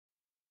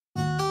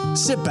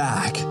Sit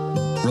back,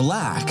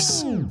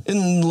 relax,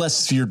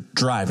 unless you're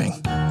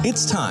driving.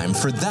 It's time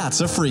for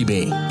That's a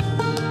Freebie.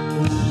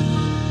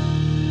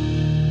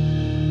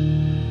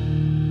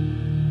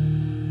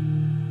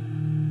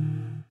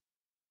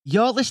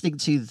 You're listening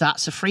to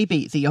That's a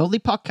Freebie, the only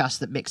podcast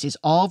that mixes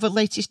all the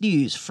latest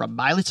news from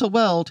my little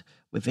world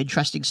with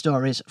interesting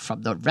stories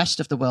from the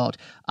rest of the world.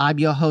 I'm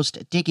your host,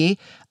 Diggy,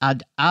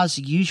 and as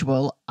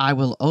usual, I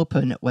will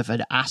open with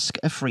an Ask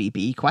a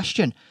Freebie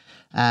question.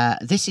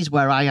 This is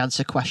where I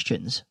answer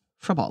questions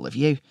from all of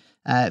you.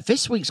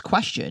 This week's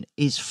question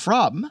is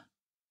from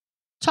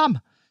Tom.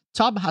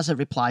 Tom has a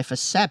reply for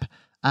Seb.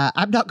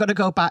 I'm not going to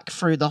go back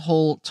through the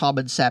whole Tom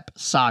and Seb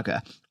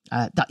saga.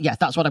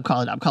 That's what I'm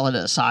calling it. I'm calling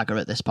it a saga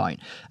at this point.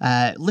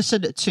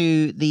 Listen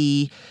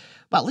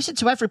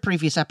to every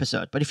previous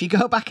episode, but if you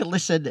go back and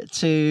listen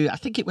to, I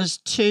think it was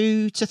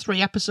 2 to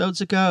 3 episodes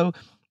ago,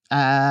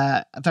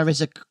 there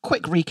is a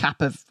quick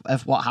recap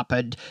of what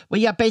happened.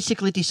 We are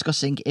basically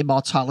discussing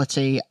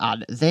immortality,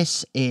 and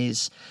this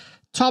is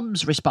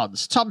Tom's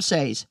response. Tom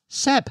says,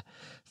 Seb,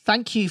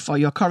 thank you for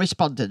your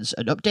correspondence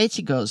and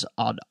updating us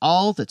on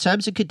all the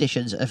terms and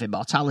conditions of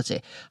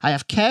immortality. I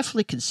have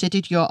carefully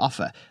considered your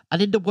offer,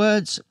 and in the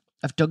words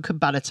of Duncan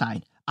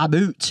Bannatyne, I'm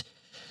out.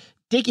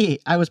 Diggy,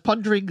 I was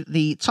pondering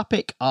the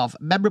topic of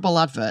memorable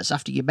adverts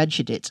after you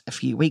mentioned it a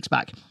few weeks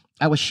back.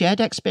 Our shared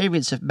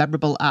experience of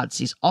memorable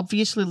ads is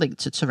obviously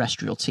linked to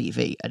terrestrial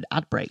TV and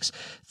ad breaks.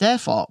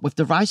 Therefore, with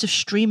the rise of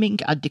streaming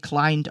and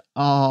decline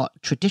of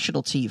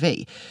traditional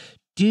TV,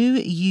 do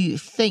you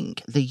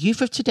think the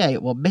youth of today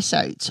will miss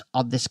out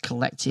on this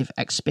collective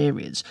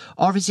experience?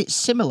 Or is it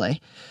similarly,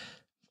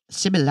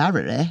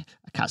 I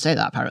can't say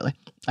that apparently,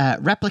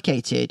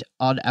 replicated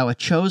on our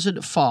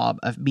chosen form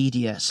of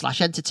media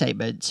 /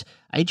 entertainment?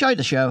 I enjoy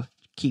the show.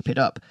 Keep it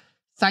up.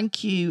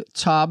 Thank you,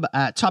 Tom.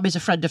 Tom is a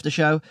friend of the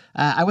show.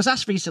 I was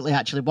asked recently,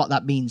 actually, what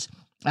that means.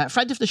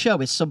 Friend of the show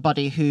is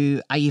somebody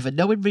who I either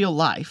know in real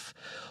life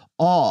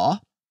or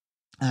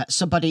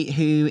somebody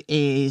who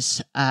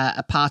is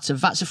a part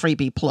of That's a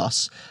Freebie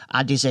Plus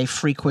and is a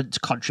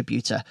frequent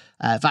contributor.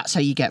 That's how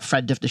you get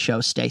friend of the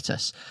show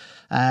status.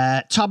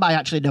 Tom, I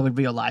actually know in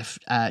real life,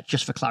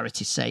 just for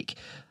clarity's sake.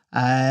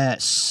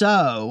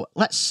 So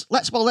let's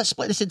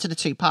split this into the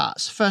 2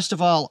 parts. First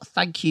of all,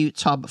 thank you,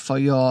 Tom, for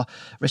your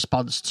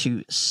response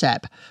to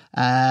Seb.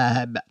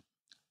 I'm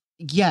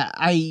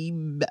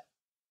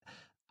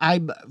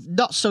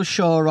not so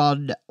sure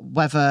on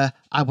whether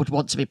I would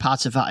want to be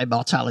part of that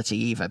immortality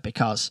either,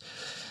 because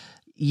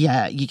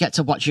you get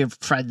to watch your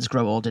friends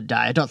grow old and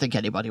die. I don't think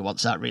anybody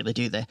wants that, really,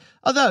 do they?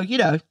 Although, you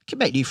can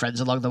make new friends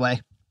along the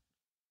way,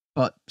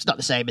 but it's not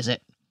the same, is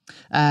it?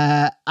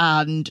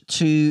 And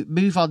to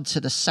move on to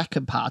the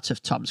second part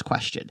of Tom's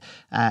question,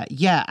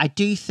 I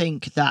do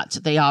think that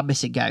they are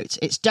missing out.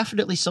 It's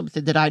definitely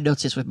something that I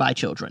notice with my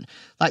children.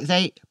 Like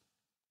they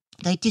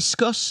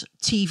discuss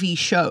TV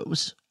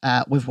shows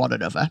with one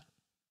another.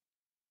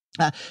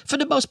 For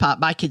the most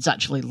part, my kids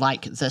actually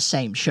like the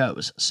same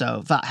shows,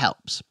 so that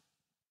helps.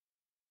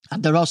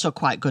 And they're also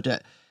quite good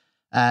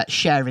at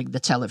sharing the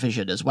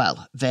television as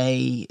well.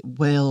 They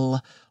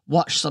will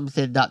watch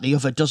something that the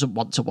other doesn't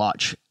want to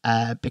watch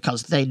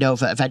because they know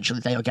that eventually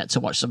they'll get to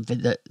watch something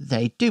that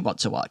they do want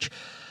to watch.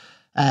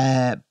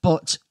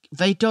 But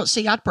they don't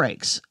see ad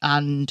breaks,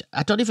 and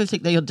I don't even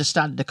think they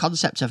understand the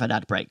concept of an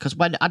ad break, because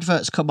when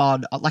adverts come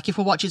on, like if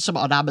we're watching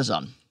something on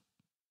Amazon,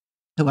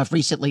 who have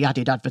recently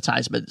added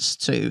advertisements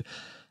to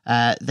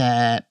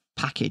their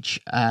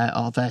package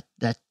or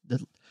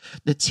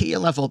the tier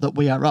level that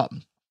we are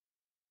on,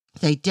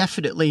 they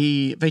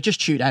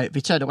just tune out. They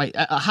turn away.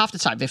 Half the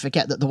time, they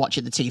forget that they're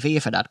watching the TV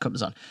if an ad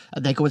comes on,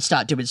 and they go and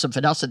start doing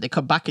something else, and they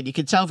come back, and you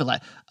can tell they're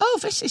like, oh,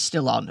 this is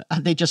still on.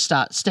 And they just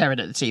start staring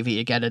at the TV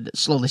again and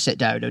slowly sit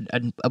down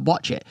and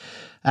watch it,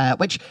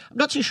 which I'm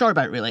not too sure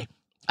about, really.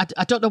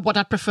 I don't know what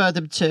I'd prefer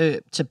them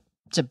to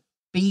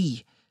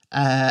be,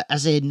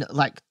 as in,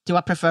 like, do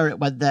I prefer it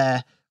when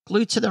they're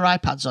glued to their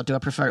iPads, or do I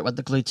prefer it when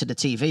they're glued to the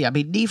TV? I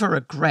mean, neither are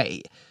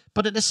great,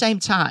 but at the same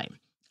time,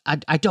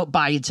 I don't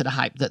buy into the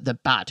hype that they're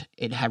bad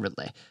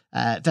inherently.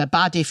 They're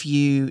bad if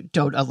you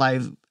don't allow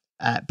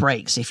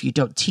breaks, if you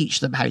don't teach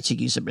them how to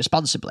use them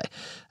responsibly.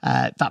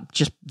 That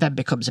just then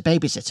becomes a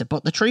babysitter.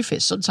 But the truth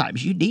is,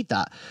 sometimes you need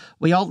that.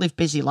 We all live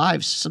busy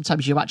lives.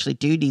 Sometimes you actually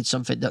do need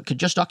something that can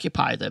just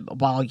occupy them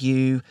while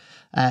you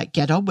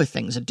get on with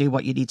things and do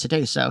what you need to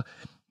do. So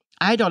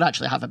I don't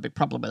actually have a big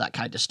problem with that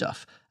kind of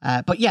stuff.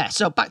 But yeah,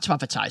 so back to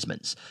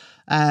advertisements.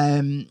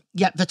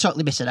 They're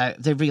totally missing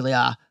out. They really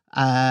are.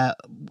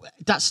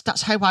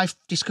 That's how I've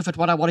discovered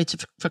what I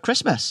wanted for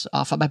Christmas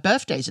or for my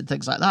birthdays and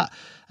things like that.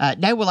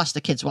 Now we'll ask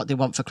the kids what they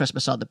want for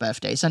Christmas or their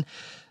birthdays, and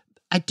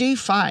I do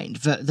find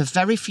that the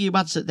very few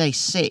ads that they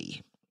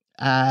see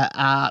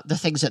are the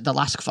things that they'll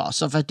ask for,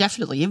 so they're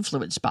definitely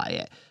influenced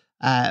by it,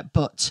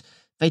 but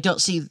they don't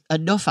see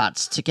enough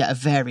ads to get a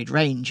varied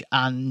range.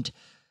 And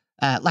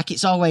like,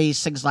 it's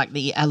always things like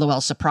the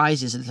LOL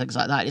surprises and things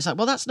like that. It's like,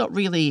 well, that's not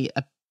really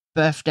a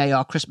birthday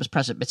or Christmas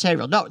present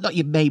material, not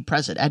your main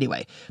present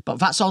anyway, but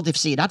that's all they've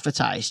seen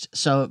advertised,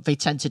 so they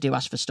tend to do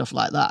ask for stuff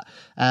like that,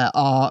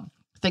 or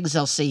things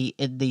they'll see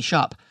in the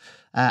shop.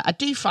 I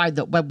do find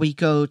that when we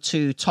go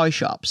to toy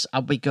shops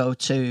and we go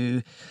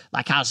to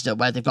like ASDA,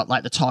 where they've got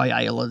like the toy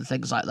aisle and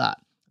things like that,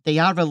 they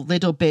are a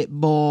little bit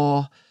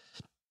more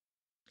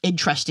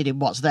interested in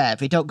what's there.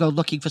 They don't go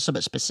looking for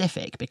something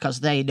specific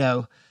because they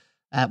know,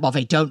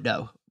 they don't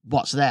know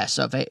what's there.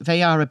 So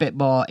they are a bit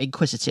more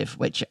inquisitive,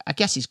 which I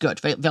guess is good.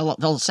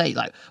 They'll say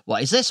like,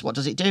 what is this? What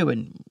does it do?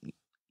 And,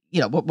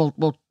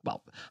 we'll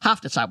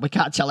half the time we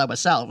can't tell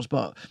ourselves,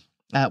 but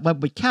when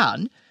we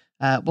can,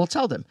 we'll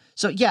tell them.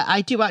 So yeah,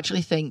 I do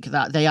actually think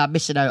that they are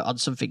missing out on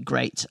something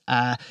great.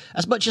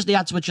 As much as the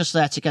ads were just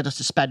there to get us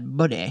to spend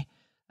money,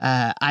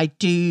 I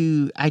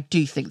do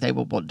think they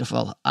were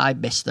wonderful. I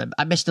miss them.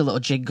 I miss the little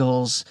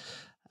jingles.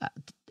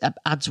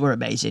 Ads were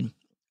amazing,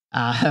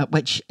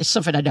 which is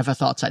something I never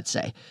thought I'd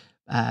say.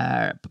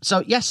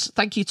 So yes,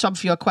 thank you, Tom,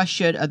 for your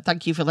question, and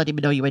thank you for letting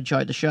me know you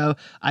enjoyed the show.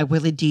 I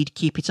will indeed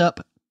keep it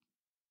up.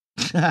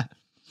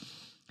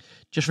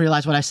 Just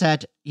realised what I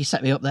said. You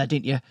set me up there,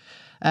 didn't you?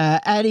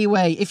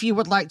 Anyway, if you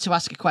would like to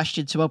ask a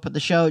question to open the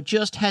show,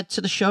 just head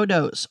to the show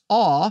notes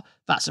or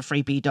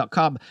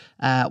that'safreebie.com,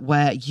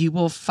 where you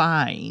will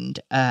find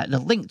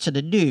the link to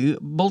the new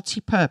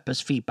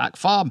multi-purpose feedback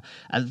form,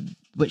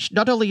 which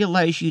not only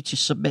allows you to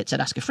submit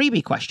and ask a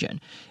freebie question,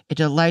 it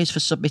allows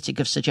for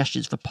submitting of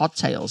suggestions for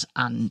podtails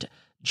and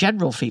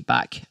general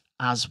feedback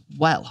as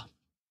well.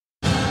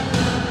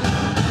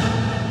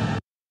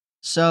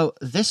 So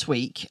this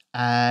week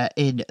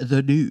in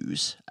the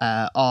news,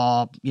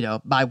 or,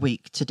 my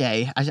week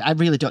today, I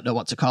really don't know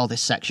what to call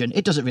this section.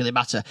 It doesn't really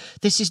matter.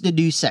 This is the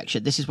news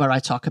section. This is where I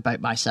talk about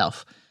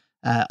myself,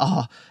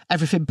 or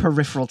everything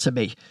peripheral to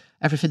me,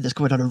 everything that's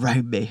going on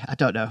around me. I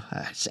don't know.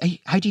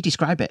 How do you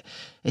describe it?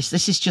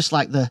 This is just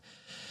like the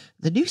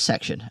news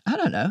section. I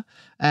don't know.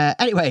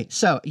 Anyway,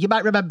 so you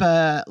might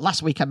remember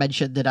last week I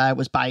mentioned that I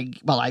was buying,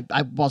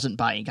 I wasn't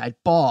buying. I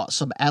bought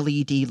some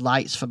LED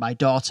lights for my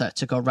daughter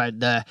to go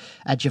around the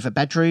edge of her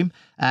bedroom.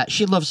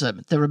 She loves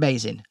them. They're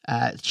amazing.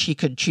 She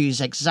can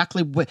choose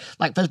exactly,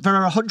 there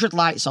are 100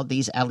 lights on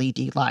these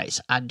LED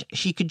lights, and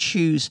she can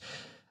choose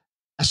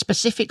a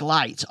specific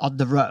light on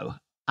the row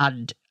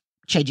and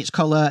change its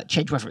colour,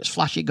 change whether it's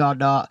flashing or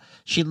not.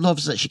 She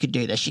loves that she can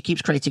do this. She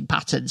keeps creating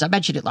patterns. I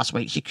mentioned it last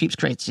week. She keeps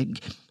creating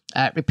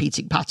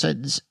repeating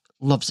patterns.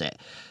 Loves it.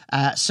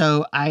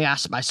 So I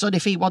asked my son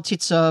if he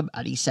wanted some,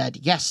 and he said,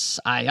 yes,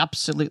 I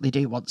absolutely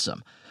do want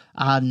some.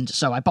 And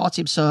so I bought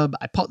him some.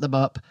 I put them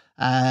up.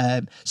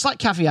 Slight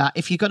caveat,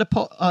 if you're going to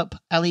put up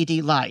LED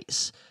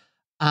lights,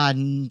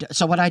 and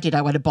so what I did,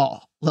 I went and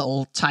bought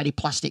little tiny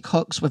plastic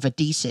hooks with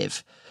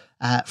adhesive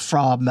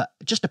from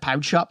just a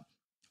pound shop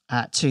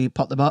to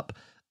put them up.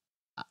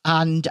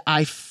 And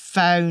I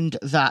found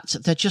that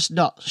they're just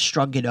not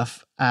strong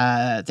enough.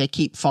 They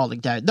keep falling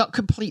down. Not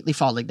completely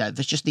falling down.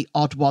 There's just the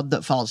odd one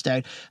that falls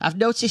down. I've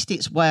noticed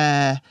it's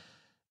where,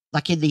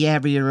 like in the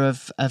area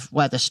of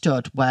where they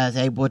stood, where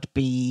they would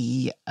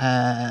be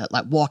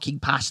like walking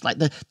past. Like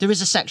there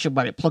is a section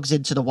where it plugs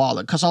into the wall,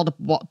 and because all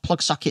the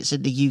plug sockets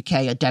in the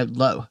UK are down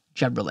low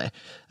generally,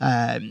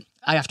 I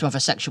have to have a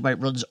section where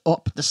it runs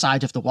up the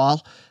side of the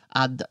wall.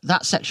 And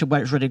that section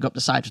where it's running up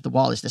the side of the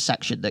wall is the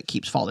section that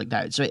keeps falling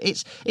down. So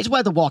it's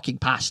where they're walking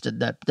past,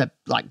 and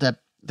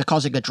they're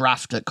causing a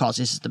draft that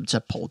causes them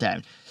to pull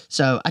down.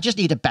 So I just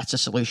need a better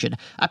solution.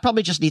 I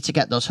probably just need to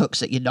get those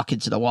hooks that you knock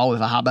into the wall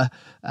with a hammer,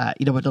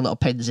 with the little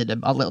pins in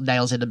them, or little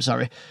nails in them,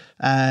 sorry.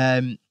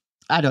 I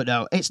don't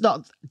know. It's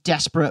not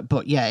desperate,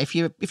 but yeah, if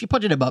you're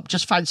putting them up,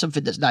 just find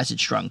something that's nice and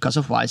strong, because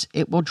otherwise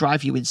it will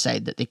drive you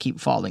insane that they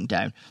keep falling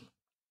down.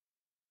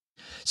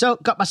 So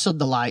got my son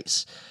the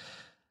lights.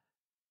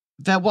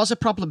 There was a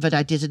problem that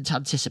I didn't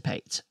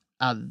anticipate,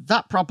 and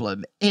that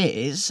problem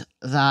is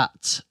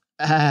that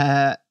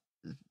their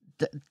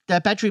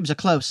bedrooms are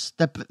close.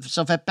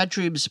 So their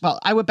bedrooms,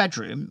 our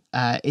bedroom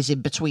is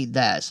in between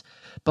theirs,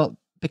 but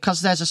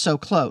because theirs are so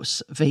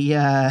close, they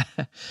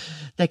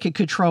can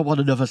control one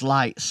another's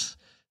lights.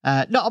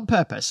 Not on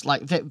purpose.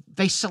 Like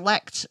they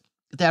select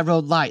their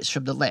own lights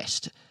from the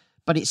list,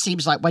 but it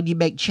seems like when you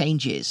make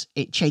changes,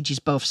 it changes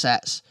both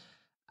sets.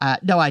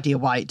 No idea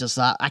why it does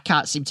that. I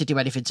can't seem to do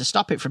anything to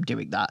stop it from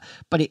doing that.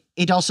 But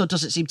it also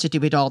doesn't seem to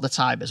do it all the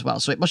time as well.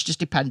 So it must just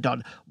depend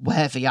on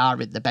where they are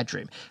in the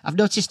bedroom. I've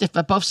noticed if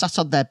they're both sat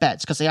on their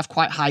beds, because they have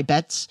quite high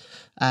beds,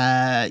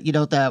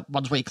 the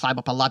ones where you climb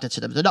up a ladder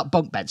to them. They're not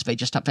bunk beds. They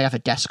have a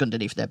desk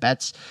underneath their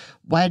beds.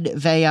 When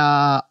they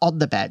are on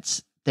the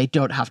beds, they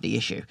don't have the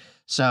issue.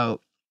 So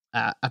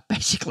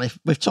basically,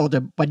 we've told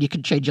them when you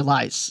can change your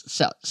lights,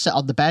 sit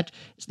on the bed.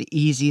 It's the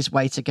easiest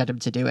way to get them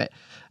to do it.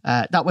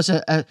 That was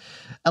a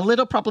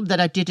little problem that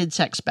I didn't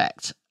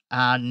expect.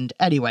 And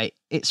anyway,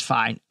 it's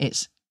fine.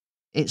 It's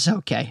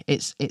okay.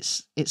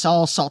 It's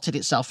all sorted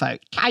itself out,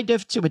 kind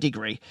of, to a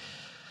degree.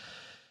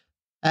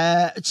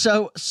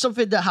 So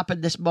something that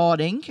happened this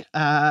morning,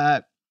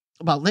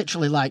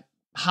 literally like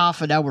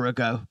half an hour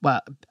ago,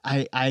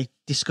 I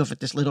discovered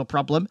this little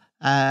problem.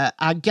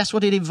 And guess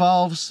what it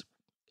involves?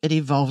 It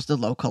involves the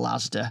local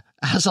ASDA,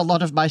 as a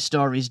lot of my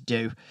stories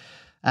do.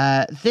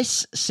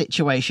 This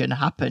situation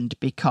happened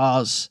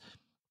because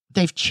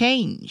they've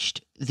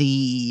changed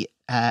the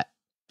how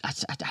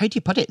do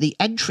you put it? The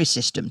entry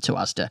system to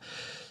Asda.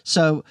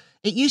 So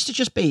it used to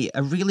just be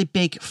a really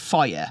big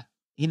foyer,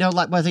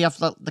 like where they have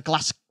the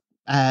glass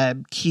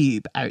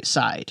cube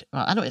outside.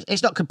 Well, I know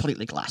it's not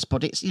completely glass,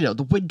 but it's,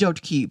 the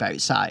windowed cube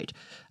outside.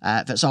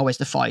 That's always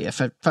the foyer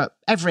for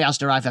every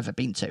Asda I've ever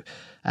been to.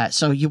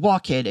 So you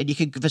walk in and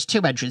there's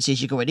two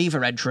entrances. You go in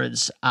either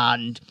entrance,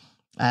 and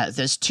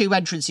there's two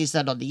entrances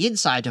then on the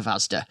inside of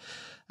Asda.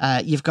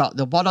 You've got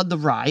the one on the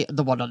right and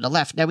the one on the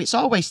left. Now, it's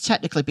always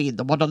technically been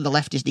the one on the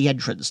left is the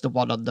entrance, the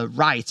one on the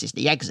right is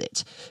the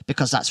exit,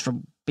 because that's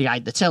from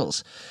behind the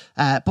tills.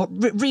 But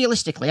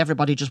realistically,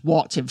 everybody just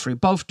walked in through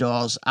both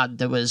doors, and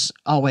there was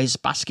always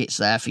baskets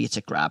there for you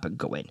to grab and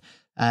go in.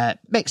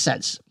 Makes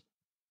sense.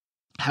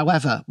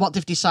 However, what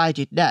they've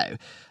decided now,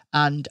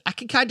 and I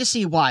can kind of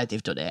see why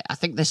they've done it. I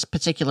think this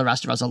particular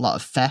Asda has a lot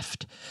of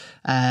theft.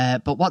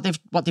 But what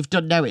they've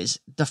done now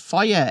is the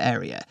foyer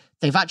area,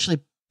 they've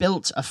actually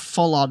built a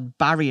full-on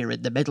barrier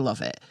in the middle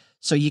of it,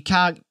 so you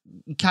can't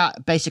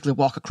basically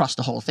walk across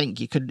the whole thing.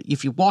 You can,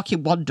 if you walk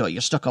in one door,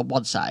 you're stuck on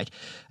one side,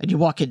 and you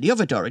walk in the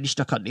other door, and you're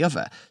stuck on the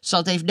other.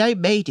 So they've now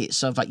made it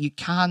so that you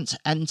can't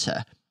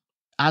enter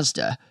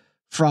Asda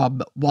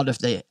from one of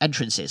the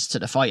entrances to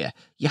the foyer.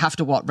 You have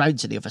to walk round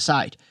to the other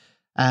side.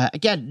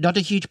 Again, not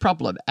a huge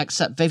problem,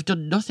 except they've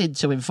done nothing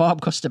to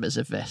inform customers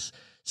of this.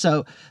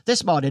 So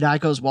this morning, I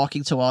goes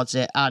walking towards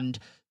it, and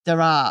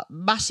there are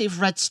massive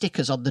red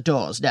stickers on the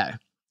doors now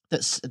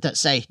that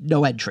say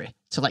no entry,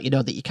 to let you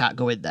know that you can't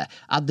go in there.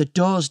 And the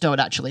doors don't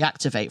actually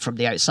activate from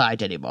the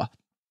outside anymore.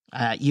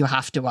 You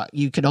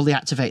can only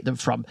activate them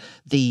from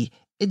the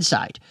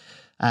inside.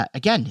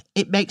 Again,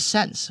 it makes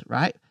sense,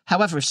 right?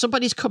 However, if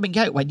somebody's coming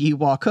out when you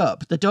walk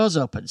up, the door's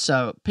open,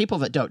 so people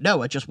that don't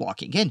know are just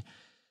walking in.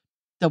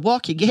 They're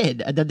walking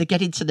in, and then they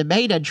get into the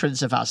main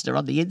entrance of Asda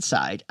on the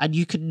inside, and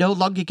you can no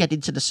longer get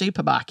into the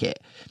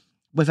supermarket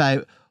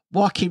without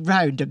walking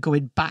round and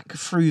going back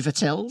through the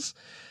tills.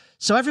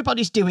 So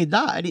everybody's doing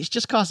that, and it's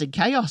just causing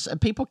chaos, and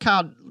people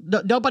can't,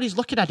 nobody's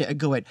looking at it and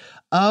going,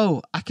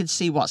 oh, I can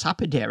see what's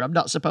happened here. I'm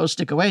not supposed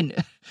to go in.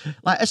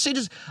 Like, as soon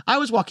as I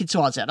was walking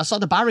towards it, and I saw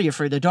the barrier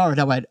through the door,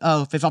 and I went,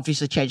 oh, they've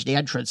obviously changed the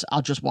entrance.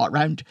 I'll just walk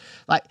round.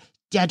 Like,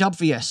 dead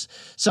obvious.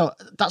 So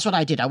that's what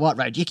I did. I walked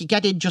round. You can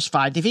get in just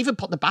fine. They've even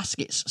put the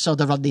baskets so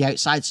they're on the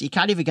outside, so you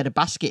can't even get a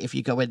basket if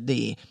you go in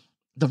the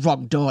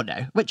wrong door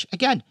now, which,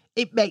 again,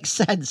 it makes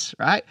sense,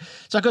 right?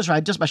 So I goes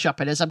round, does my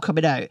shopping. As I'm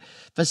coming out,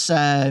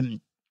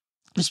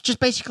 there's just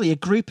basically a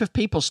group of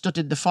people stood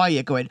in the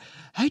foyer going,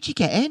 how do you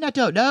get in? I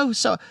don't know.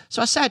 So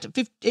I said,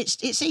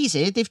 it's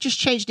easy. They've just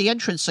changed the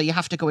entrance, so you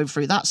have to go in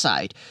through that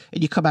side,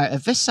 and you come out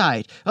of this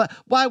side.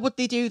 Why would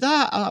they do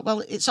that? Well,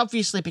 it's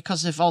obviously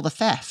because of all the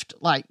theft.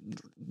 Like,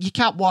 you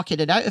can't walk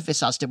in and out of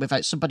this Asda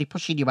without somebody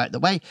pushing you out the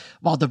way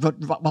while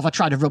they're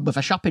trying to run with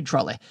a shopping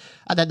trolley.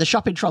 And then the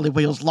shopping trolley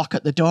wheels lock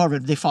at the door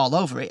and they fall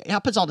over. It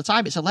happens all the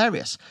time. It's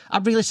hilarious.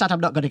 I'm really sad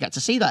I'm not going to get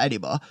to see that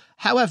anymore.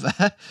 However,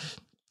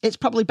 it's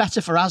probably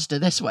better for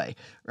Asda this way,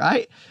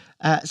 right?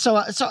 I'm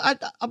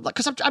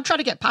trying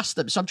to get past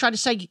them. So I'm trying to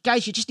say,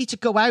 guys, you just need to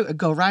go out and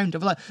go around.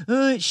 I'm like,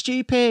 oh, it's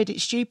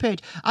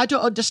stupid. I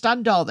don't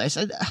understand all this.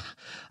 And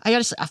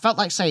I felt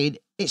like saying,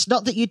 it's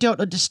not that you don't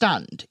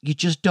understand. You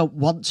just don't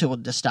want to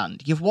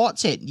understand. You've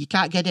walked in, you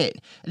can't get in.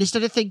 And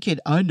instead of thinking,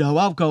 I know,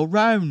 I'll go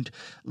round,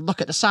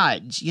 look at the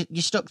signs, you're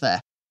stuck there.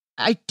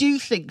 I do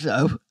think,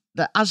 though,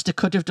 that Asda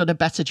could have done a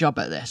better job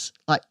at this.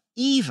 Like,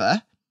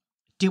 either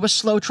do a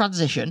slow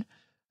transition.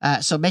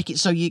 So make it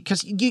so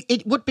because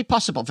it would be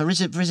possible. There is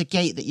a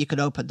gate that you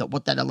can open that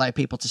would then allow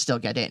people to still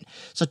get in.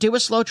 So do a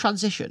slow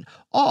transition,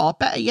 or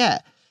better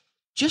yet,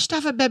 just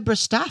have a member of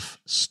staff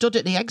stood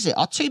at the exit,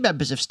 or two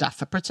members of staff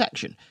for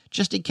protection,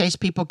 just in case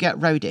people get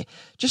rowdy.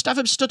 Just have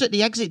them stood at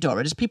the exit door,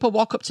 and as people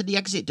walk up to the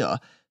exit door,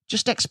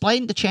 just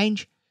explain the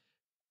change.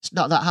 It's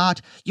not that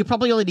hard. You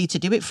probably only need to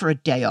do it for a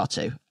day or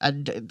two,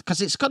 and because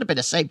it's going to be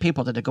the same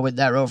people that are going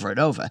there over and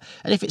over.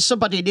 And if it's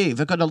somebody new,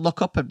 they're going to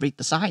look up and read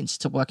the signs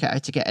to work out how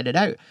to get in and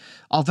out.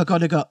 Or they're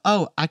going to go,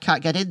 oh, I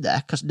can't get in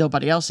there because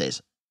nobody else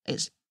is.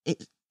 It's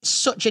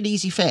such an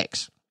easy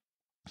fix.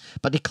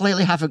 But they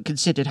clearly haven't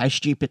considered how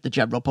stupid the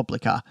general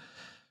public are.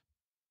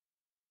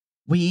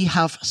 We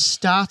have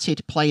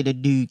started playing a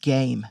new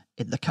game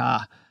in the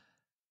car.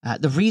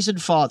 The reason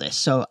for this,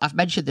 so I've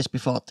mentioned this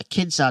before, the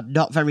kids are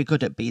not very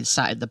good at being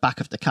sat in the back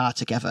of the car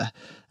together.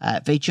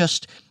 They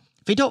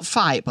don't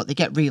fight, but they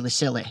get really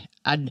silly.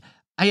 And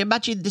I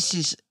imagine this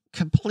is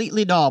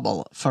completely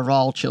normal for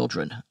all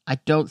children. I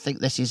don't think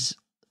this is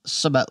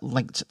somewhat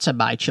linked to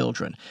my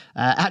children.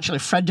 Actually, a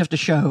friend of the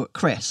show,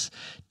 Chris,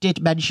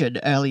 did mention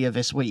earlier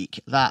this week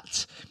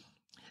that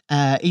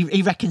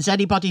he reckons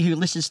anybody who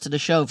listens to the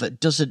show that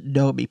doesn't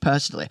know me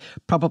personally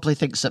probably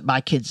thinks that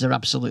my kids are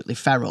absolutely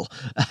feral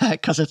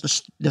because of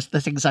the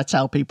things I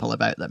tell people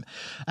about them.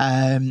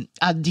 And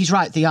he's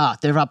right, they are.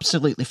 They're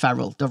absolutely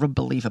feral. They're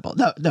unbelievable.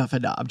 No, they're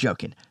not. I'm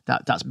joking.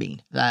 That's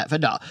mean. They're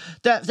not.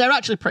 They're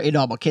actually pretty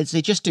normal kids.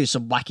 They just do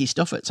some wacky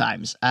stuff at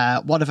times.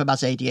 One of them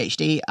has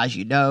ADHD, as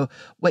you know,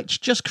 which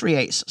just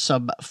creates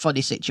some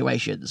funny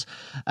situations.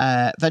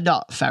 They're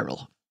not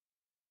feral.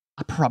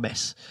 I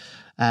promise.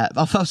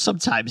 Although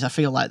sometimes I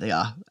feel like they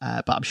are,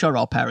 but I'm sure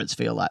all parents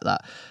feel like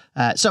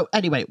that. So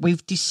anyway,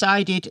 we've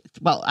decided,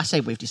 well, I say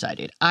we've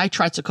decided, I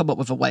tried to come up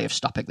with a way of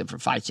stopping them from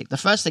fighting. The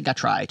first thing I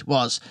tried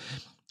was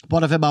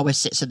one of them always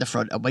sits in the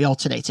front and we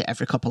alternate it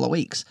every couple of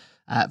weeks.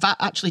 That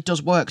actually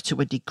does work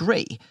to a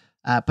degree,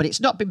 but it's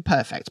not been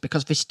perfect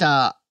because they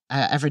start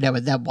every now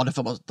and then one of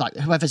them, like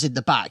whoever's in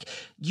the back,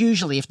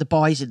 usually if the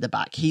boy's in the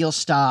back, he'll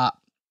start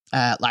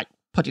like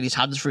putting his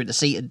hands through the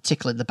seat and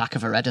tickling the back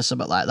of her head or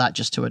something like that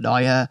just to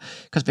annoy her,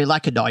 because they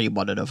like annoying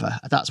one another.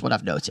 That's what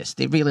I've noticed.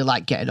 They really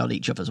like getting on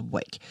each other's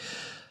wick.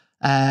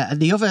 And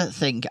the other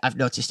thing I've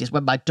noticed is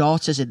when my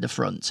daughter's in the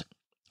front,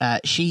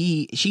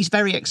 she's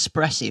very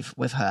expressive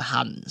with her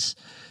hands.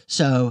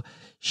 So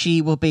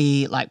she will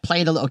be like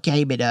playing a little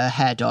game in her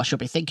head, or she'll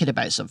be thinking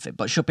about something,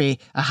 but her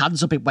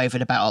hands will be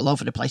waving about all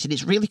over the place. And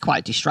it's really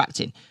quite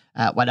distracting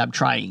when I'm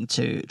trying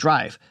to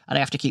drive. And I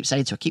have to keep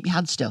saying to her, keep your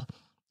hands still.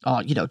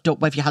 Or,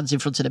 don't wave your hands in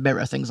front of the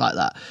mirror, things like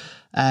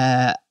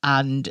that.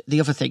 And the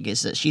other thing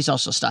is that she's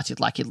also started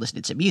liking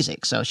listening to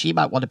music. So she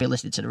might want to be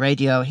listening to the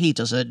radio. He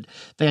doesn't.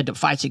 They end up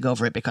fighting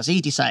over it because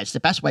he decides the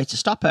best way to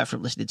stop her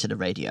from listening to the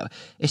radio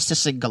is to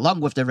sing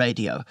along with the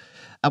radio.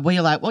 And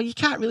we're like, well, you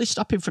can't really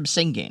stop him from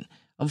singing.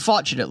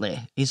 Unfortunately,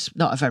 he's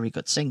not a very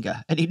good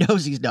singer. And he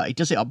knows he's not. He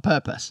does it on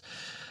purpose.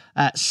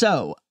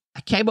 So I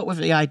came up with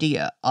the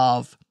idea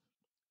of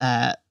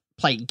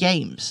playing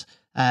games.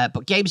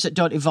 But games that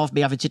don't involve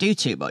me having to do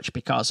too much,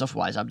 because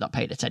otherwise I'm not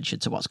paying attention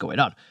to what's going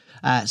on.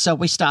 So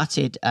we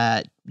started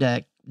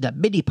the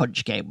mini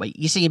punch game, where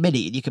you see a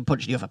mini and you can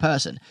punch the other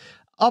person.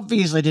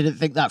 Obviously didn't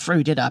think that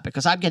through, did I?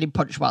 Because I'm getting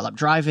punched while I'm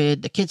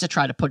driving. The kids are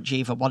trying to punch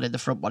either one in the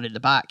front, one in the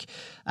back.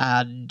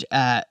 And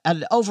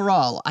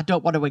overall, I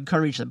don't want to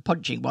encourage them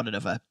punching one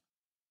another.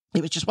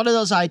 It was just one of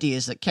those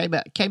ideas that came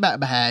out of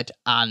my head,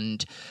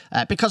 and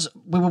because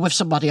we were with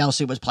somebody else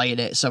who was playing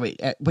it, so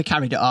we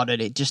carried it on,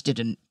 and it just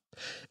didn't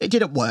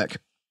work.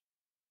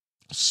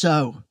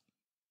 So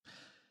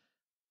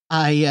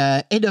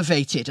I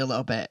innovated a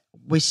little bit.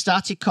 We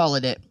started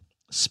calling it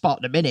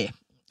Spot the Mini.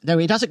 Now,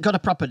 it hasn't got a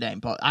proper name,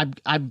 but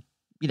I'm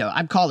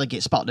calling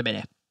it Spot the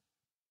Mini.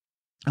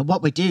 And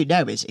what we do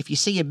now is, if you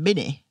see a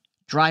Mini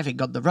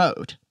driving on the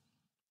road,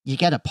 you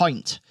get a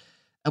point.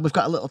 And we've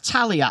got a little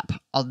tally app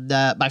on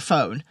my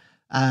phone.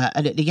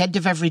 And at the end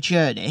of every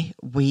journey,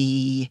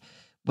 we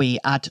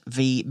add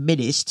the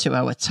minis to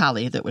our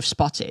tally that we've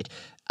spotted.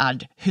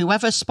 And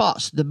whoever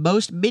spots the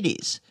most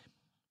minis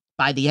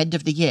by the end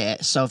of the year,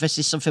 so this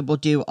is something we'll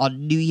do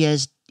on New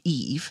Year's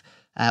Eve,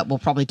 we'll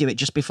probably do it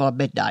just before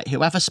midnight.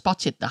 Whoever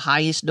spotted the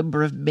highest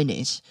number of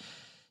minis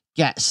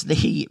gets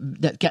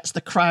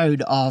the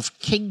crown of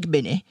King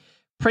Mini,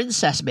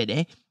 Princess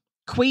Mini,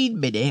 Queen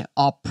Mini,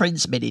 or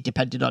Prince Mini,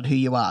 depending on who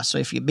you are. So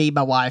if you're me,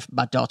 my wife,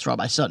 my daughter, or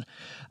my son.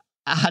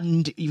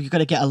 And you're going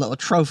to get a little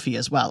trophy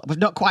as well. We've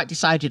not quite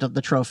decided on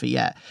the trophy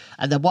yet.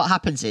 And then what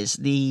happens is,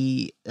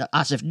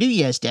 as of New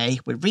Year's Day,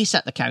 we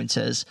reset the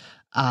counters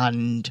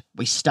and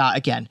we start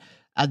again.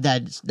 And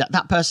then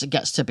that person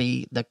gets to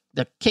be the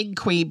king,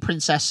 queen,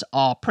 princess,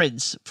 or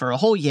prince for a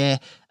whole year.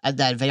 And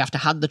then they have to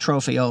hand the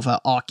trophy over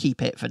or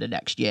keep it for the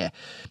next year.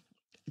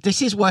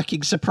 This is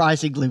working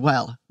surprisingly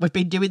well. We've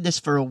been doing this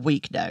for a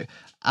week now,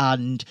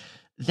 and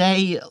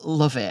they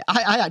love it.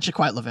 I actually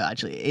quite love it,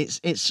 actually.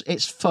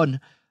 It's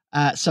fun.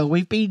 So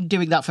we've been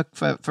doing that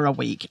for a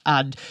week,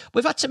 and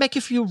we've had to make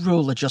a few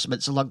rule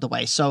adjustments along the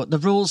way. So the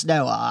rules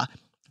now are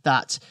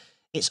that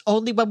it's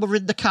only when we're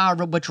in the car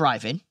and we're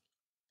driving.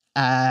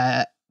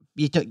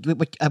 We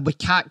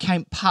can't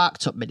count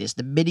parked up minis.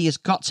 The mini has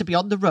got to be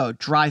on the road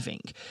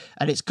driving,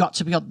 and it's got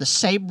to be on the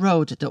same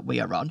road that we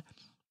are on,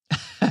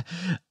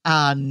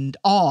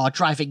 or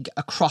driving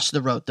across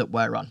the road that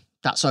we're on.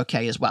 That's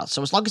okay as well.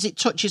 So as long as it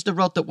touches the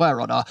road that we're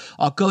on,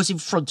 or goes in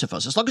front of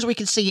us, as long as we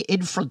can see it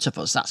in front of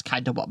us, that's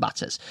kind of what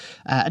matters.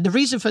 And the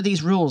reason for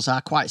these rules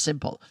are quite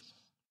simple.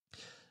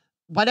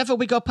 Whenever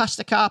we go past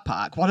the car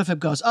park, one of them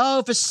goes,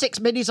 "Oh, there's 6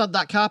 minis on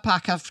that car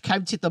park. I've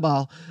counted them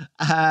all."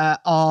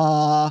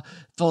 Or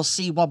they'll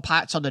see one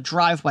parked on a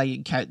driveway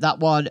and count that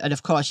one. And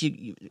of course,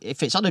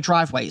 if it's on a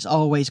driveway, it's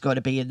always going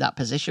to be in that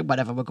position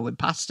whenever we're going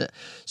past it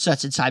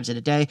certain times in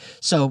a day.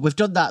 So we've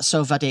done that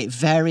so that it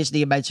varies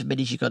the amount of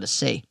minis you're going to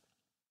see.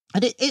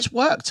 And it's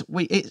worked.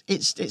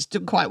 It's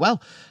done quite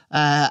well.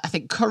 I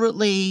think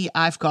currently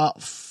I've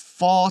got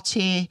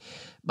 40.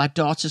 My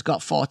daughter's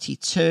got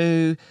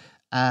 42.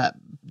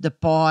 The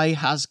boy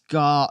has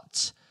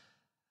got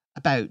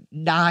about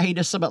 9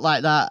 or something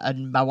like that,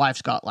 and my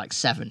wife's got like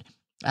 7.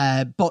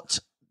 But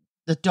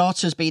the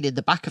daughter's been in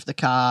the back of the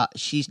car.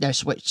 She's now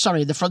switched.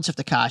 Sorry, in the front of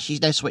the car.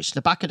 She's now switched to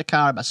the back of the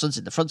car, and my son's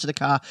in the front of the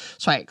car.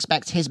 So I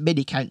expect his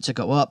mini count to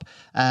go up.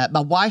 My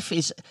wife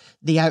is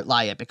the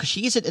outlier because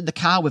she isn't in the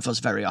car with us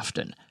very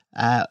often.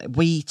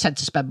 We tend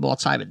to spend more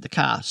time in the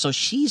car, so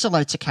she's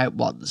allowed to count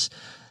ones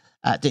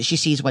that she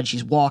sees when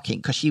she's walking,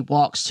 because she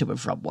walks to and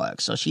from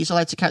work. So she's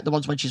allowed to count the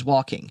ones when she's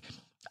walking.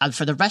 And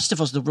for the rest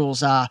of us, the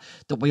rules are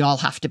that we all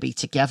have to be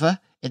together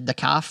in the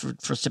car for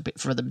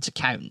them to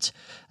count.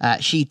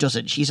 She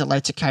doesn't. She's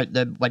allowed to count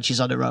them when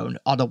she's on her own,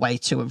 on her way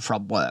to and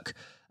from work.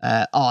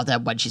 or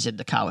then when she's in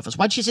the car with us.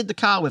 When she's in the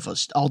car with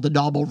us, all the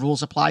normal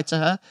rules apply to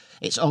her.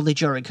 It's only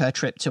during her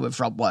trip to and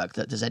from work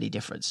that there's any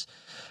difference.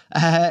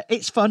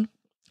 It's fun.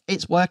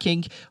 It's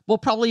working. We'll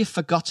probably have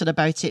forgotten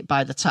about it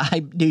by the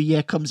time New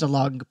Year comes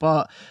along,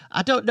 but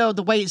I don't know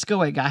the way it's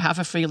going. I have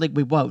a feeling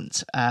we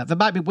won't. There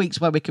might be weeks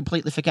where we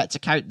completely forget to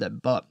count them,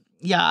 but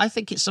yeah, I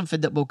think it's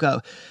something that will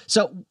go.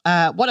 So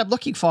what I'm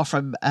looking for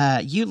from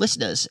you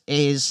listeners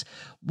is,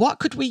 what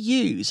could we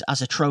use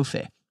as a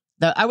trophy?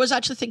 Now, I was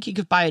actually thinking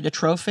of buying a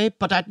trophy,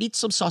 but I'd need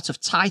some sort of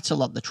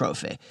title on the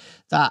trophy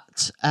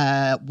that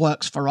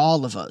works for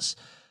all of us.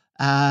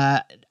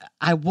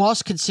 I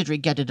was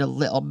considering getting a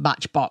little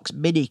Matchbox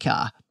mini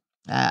car,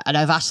 and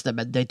I've asked them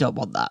and they don't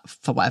want that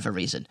for whatever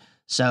reason.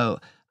 So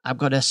I'm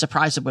going to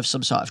surprise them with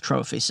some sort of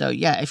trophy. So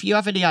yeah, if you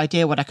have any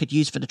idea what I could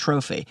use for the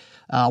trophy,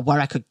 where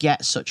I could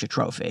get such a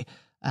trophy,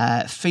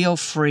 feel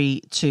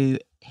free to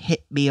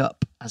hit me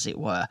up, as it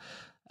were.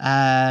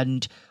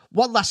 And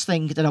one last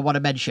thing that I want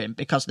to mention,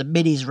 because the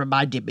minis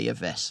reminded me of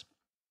this.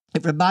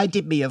 It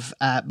reminded me of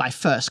my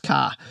first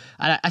car.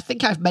 And I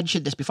think I've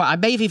mentioned this before. I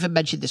may have even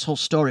mentioned this whole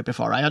story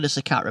before. I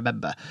honestly can't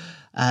remember.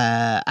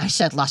 I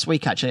said last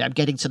week, actually, I'm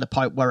getting to the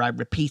point where I'm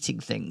repeating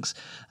things.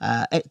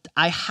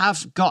 I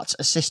have got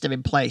a system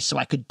in place so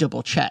I could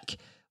double check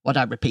what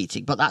I'm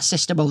repeating, but that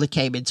system only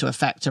came into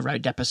effect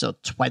around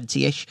episode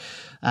 20-ish.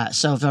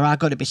 So there are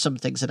going to be some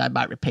things that I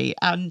might repeat.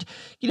 And,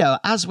 you know,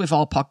 as with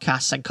all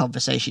podcasts and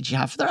conversations you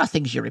have, there are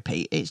things you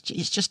repeat. It's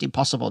just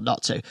impossible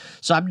not to.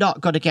 So I'm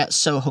not going to get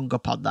so hung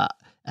up on that.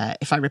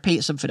 If I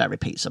repeat something, I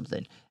repeat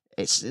something.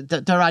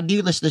 There are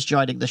new listeners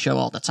joining the show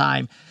all the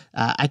time.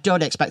 I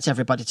don't expect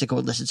everybody to go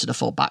and listen to the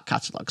full back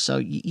catalogue. So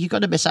you're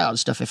going to miss out on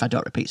stuff if I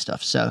don't repeat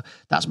stuff. So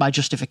that's my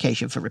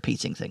justification for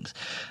repeating things.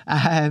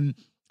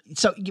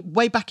 So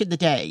way back in the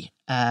day,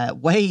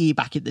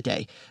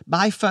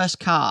 my first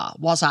car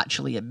was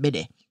actually a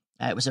Mini.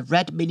 It was a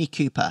red Mini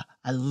Cooper.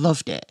 I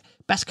loved it.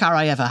 Best car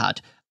I ever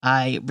had.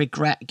 I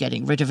regret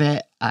getting rid of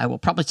it. I will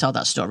probably tell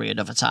that story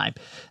another time,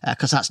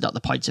 because that's not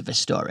the point of this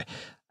story.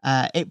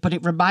 But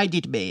it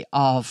reminded me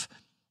of,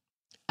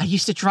 I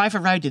used to drive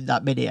around in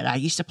that Mini and I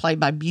used to play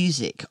my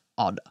music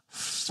on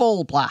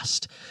full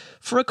blast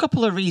for a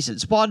couple of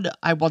reasons. One,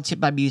 I wanted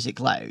my music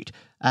loud.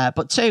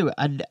 But two,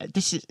 and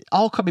this is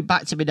all coming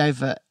back to me now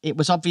that it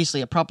was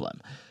obviously a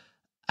problem,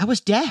 I was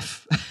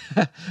deaf.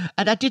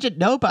 And I didn't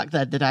know back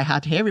then that I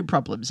had hearing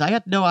problems. I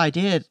had no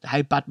idea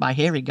how bad my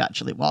hearing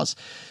actually was.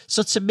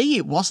 So to me,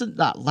 it wasn't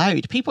that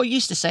loud. People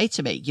used to say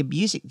to me, your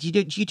music, you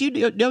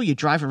do know you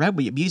drive around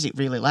with your music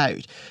really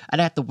loud.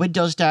 And I had the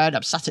windows down,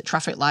 I'm sat at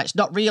traffic lights,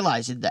 not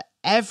realising that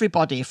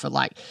everybody for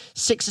like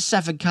 6 or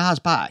 7 cars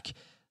back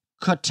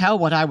could tell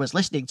what I was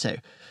listening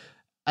to.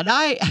 And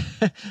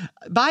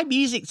my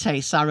music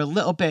tastes are a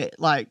little bit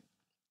like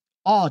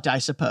odd, I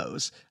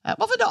suppose.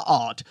 Well, they're not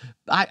odd.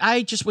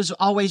 I just was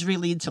always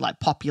really into like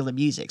popular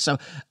music. So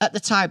at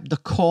the time, the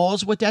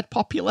Cores were dead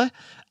popular.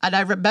 And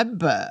I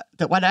remember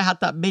that when I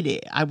had that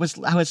Mini, I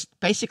was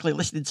basically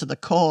listening to the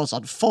Cores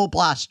on full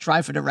blast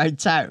driving around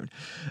town.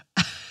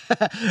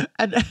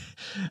 And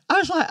I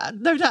was like,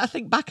 no doubt I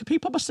think back,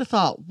 people must have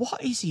thought,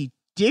 what is he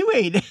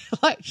doing?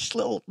 Like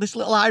this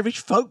little Irish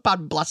folk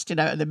band blasting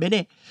out of the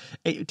Mini.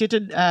 It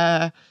didn't.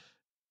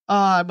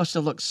 I must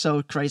have looked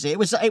so crazy. It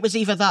was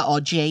either that or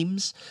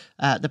James,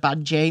 the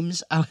band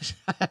James. I was.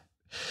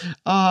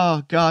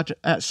 Oh God,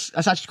 that's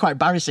actually quite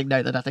embarrassing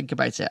now that I think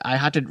about it. I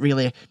hadn't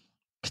really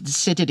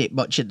considered it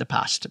much in the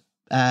past,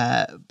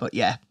 but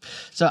yeah.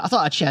 So I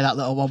thought I'd share that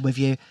little one with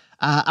you.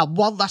 And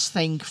one last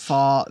thing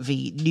for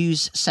the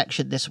news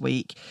section this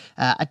week.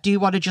 I do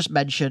want to just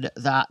mention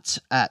that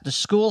the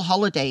school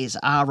holidays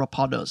are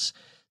upon us.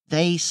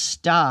 They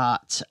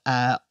start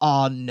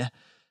on,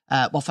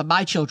 for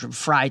my children,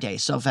 Friday.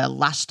 So their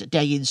last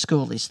day in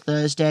school is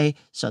Thursday.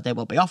 So they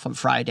will be off on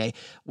Friday,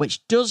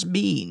 which does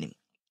mean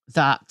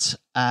that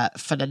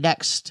for the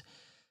next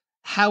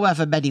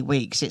however many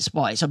weeks, it's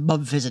a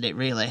month, isn't it,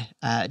 really?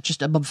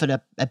 Just a month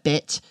and a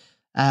bit.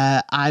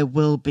 I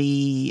will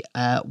be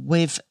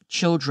with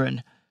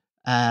children,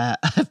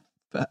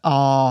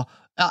 or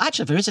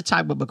actually, there is a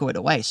time when we're going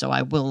away, so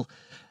I will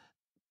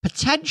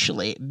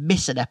potentially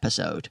miss an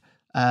episode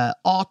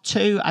or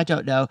two. I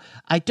don't know.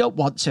 I don't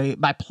want to.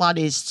 My plan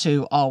is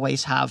to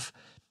always have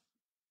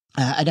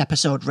an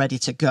episode ready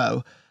to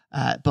go.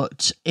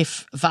 But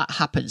if that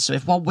happens, so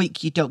if 1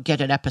 week you don't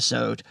get an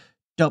episode,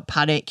 don't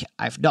panic.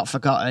 I've not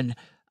forgotten.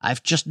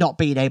 I've just not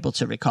been able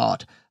to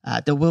record.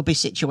 There will be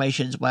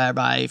situations where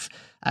I've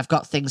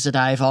got things that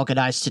I've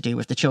organised to do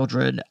with the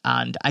children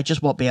and I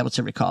just won't be able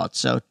to record.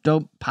 So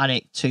don't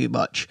panic too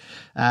much,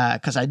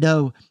 because I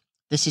know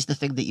this is the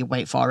thing that you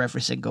wait for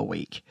every single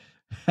week.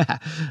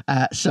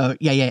 So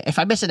yeah, if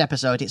I miss an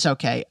episode, it's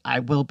okay. I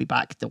will be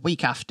back the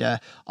week after,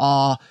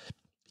 or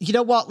you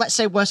know what? Let's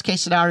say worst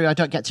case scenario, I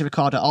don't get to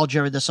record at all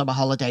during the summer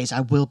holidays. I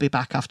will be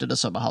back after the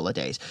summer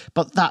holidays,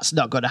 but that's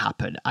not going to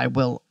happen. I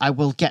will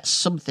get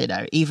something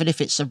out, even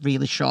if it's a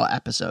really short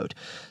episode.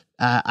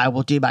 I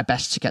will do my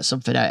best to get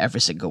something out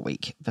every single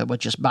week. There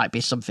just might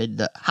be something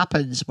that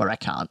happens where I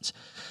can't.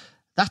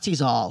 That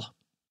is all.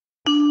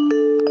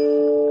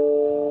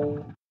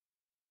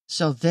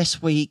 So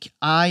this week,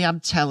 I am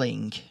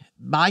telling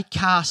my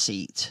car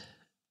seat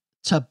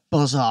to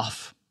buzz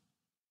off.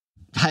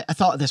 I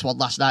thought of this one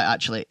last night,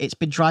 actually. It's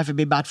been driving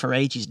me mad for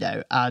ages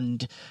now,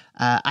 and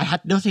I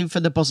had nothing for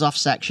the buzz off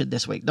section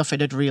this week. Nothing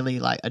had really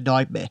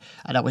annoyed me,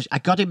 and I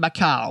got in my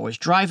car. I was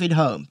driving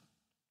home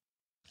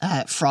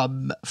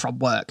from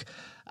work,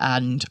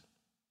 and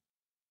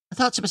I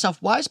thought to myself,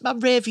 why is my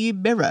rearview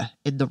mirror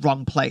in the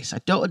wrong place? I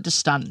don't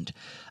understand.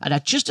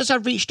 And just as I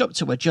reached up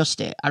to adjust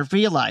it, I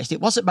realised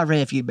it wasn't my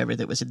rearview mirror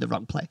that was in the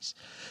wrong place.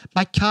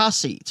 My car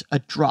seat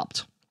had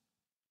dropped,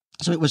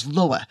 so it was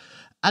lower.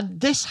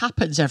 And this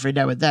happens every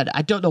now and then.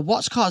 I don't know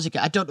what's causing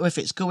it. I don't know if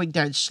it's going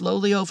down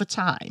slowly over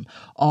time,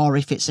 or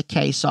if it's a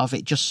case of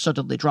it just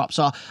suddenly drops.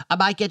 Or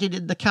am I getting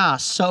in the car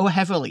so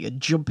heavily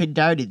and jumping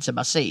down into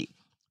my seat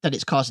that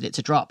it's causing it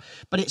to drop?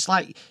 But it's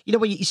like,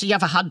 when you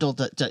have a handle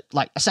that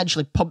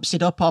essentially pumps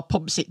it up or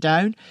pumps it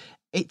down.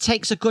 It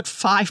takes a good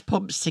 5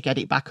 pumps to get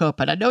it back up.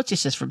 And I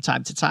notice this from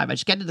time to time. I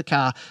just get in the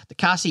car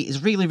seat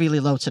is really,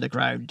 really low to the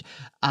ground,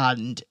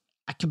 and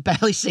I can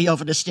barely see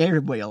over the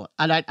steering wheel,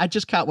 and I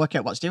just can't work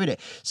out what's doing it.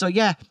 So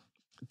yeah,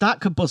 that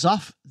could buzz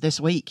off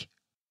this week.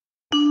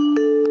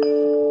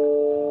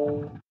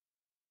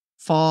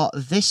 For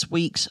this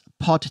week's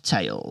Pod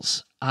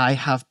Tales,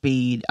 I've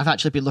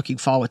actually been looking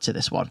forward to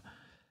this one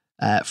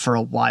for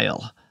a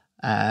while,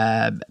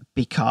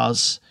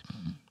 because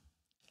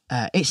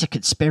it's a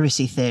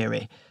conspiracy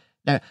theory.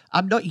 Now,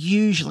 I'm not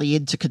usually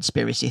into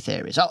conspiracy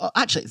theories. Oh,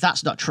 actually,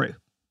 that's not true.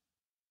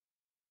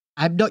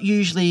 I'm not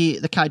usually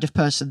the kind of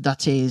person I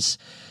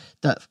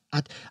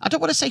don't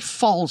want to say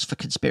falls for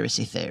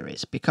conspiracy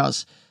theories,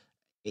 because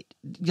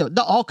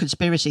not all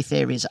conspiracy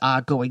theories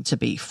are going to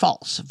be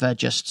false. They're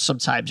just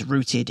sometimes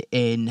rooted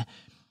in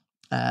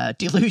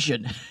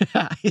delusion.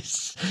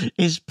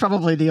 is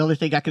probably the only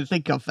thing I can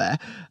think of there.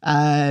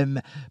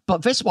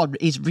 But this one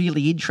is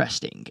really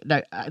interesting.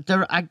 Now,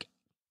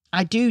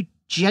 I do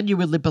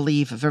genuinely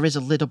believe there is a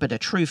little bit of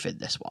truth in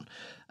this one.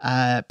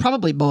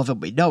 Probably more than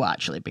we know,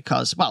 actually,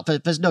 because, well,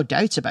 there's no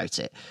doubt about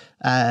it.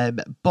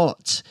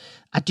 But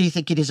I do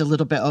think it is a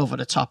little bit over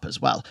the top as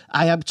well.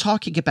 I am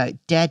talking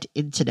about dead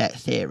internet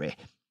theory.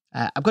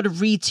 I'm going to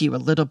read to you a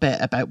little bit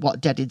about what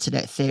dead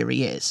internet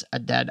theory is,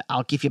 and then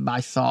I'll give you my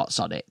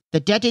thoughts on it. The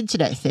dead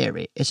internet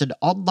theory is an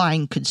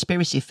online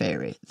conspiracy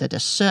theory that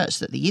asserts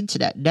that the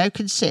internet now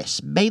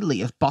consists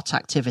mainly of bot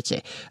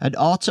activity and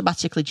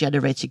automatically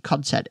generated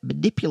content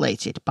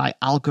manipulated by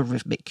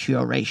algorithmic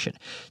curation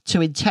to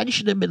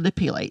intentionally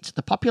manipulate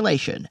the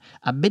population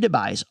and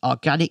minimize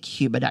organic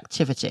human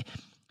activity.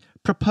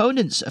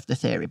 Proponents of the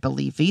theory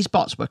believe these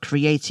bots were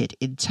created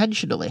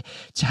intentionally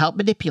to help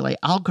manipulate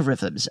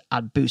algorithms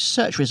and boost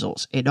search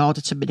results in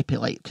order to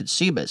manipulate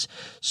consumers.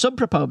 Some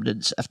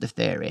proponents of the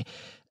theory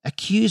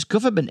accuse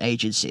government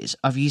agencies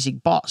of using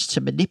bots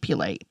to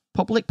manipulate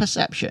public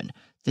perception.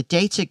 The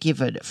data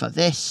given for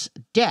this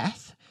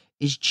death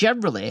is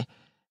generally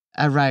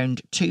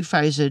around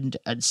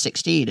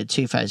 2016 and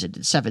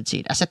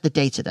 2017. I said the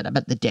data then, I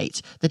meant the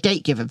date. The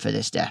date given for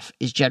this death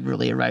is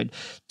generally around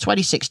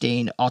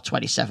 2016 or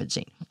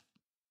 2017.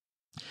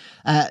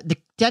 The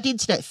dead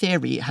internet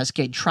theory has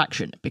gained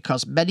traction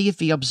because many of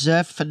the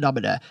observed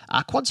phenomena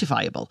are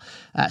quantifiable,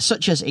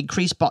 such as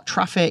increased bot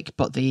traffic,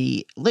 but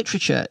the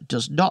literature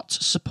does not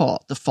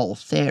support the full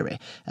theory.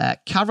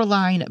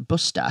 Caroline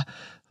Buster,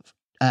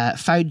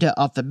 founder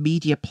of the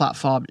media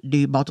platform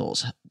New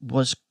Models,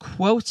 was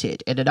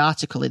quoted in an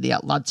article in The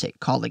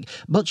Atlantic calling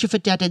much of the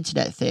dead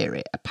internet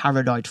theory a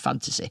paranoid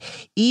fantasy,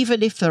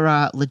 even if there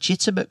are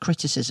legitimate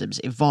criticisms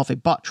involving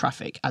bot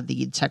traffic and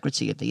the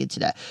integrity of the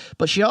internet.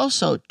 But she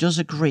also does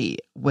agree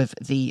with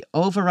the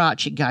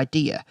overarching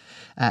idea.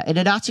 In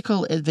an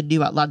article in The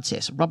New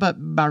Atlantis, Robert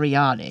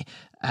Mariani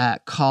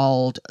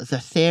called the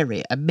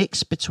theory a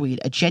mix between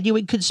a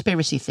genuine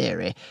conspiracy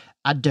theory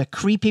and a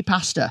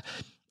creepypasta.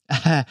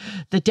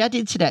 The dead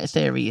internet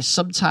theory is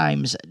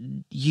sometimes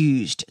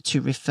used to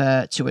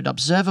refer to an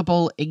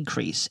observable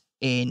increase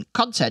in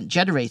content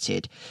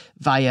generated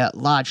via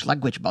large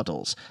language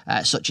models,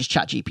 such as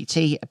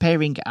ChatGPT,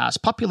 appearing as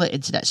popular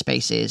internet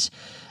spaces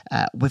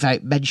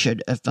without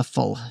mention of the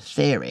full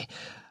theory.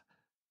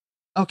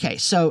 Okay,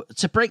 so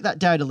to break that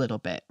down a little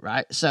bit,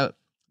 right? So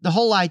the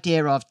whole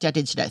idea of dead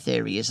internet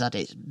theory is that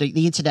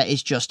the internet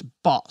is just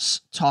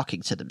bots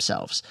talking to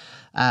themselves,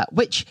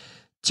 which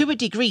to a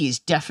degree is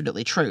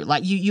definitely true.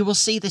 Like you will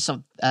see this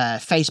on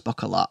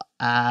Facebook a lot,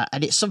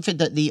 and it's something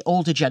that the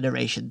older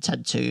generation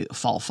tend to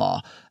fall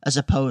for, as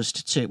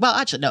opposed to, well,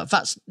 actually, no,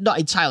 that's not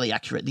entirely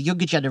accurate. The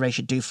younger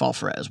generation do fall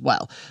for it as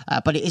well,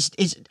 but it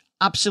is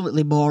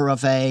absolutely more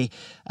of an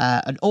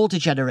older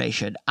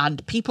generation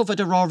and people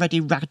that are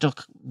already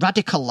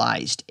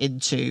radicalized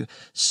into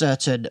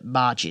certain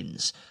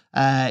margins.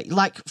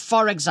 Like,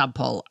 for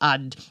example,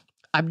 and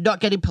I'm not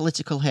getting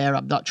political here.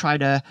 I'm not trying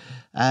to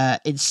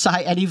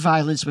incite any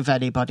violence with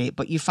anybody,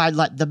 but you find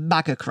like the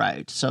MAGA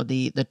crowd, so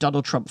the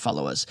Donald Trump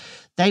followers,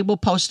 they will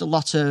post a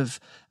lot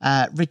of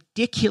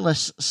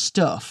ridiculous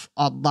stuff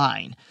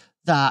online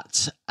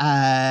that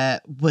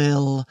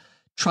will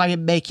try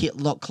and make it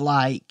look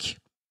like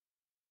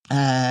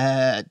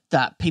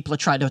that people are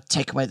trying to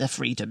take away their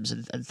freedoms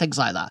and things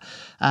like that.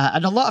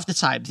 And a lot of the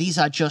time, these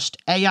are just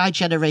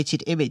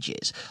AI-generated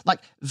images, like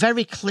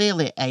very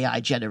clearly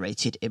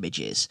AI-generated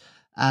images,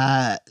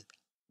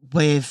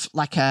 with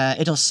like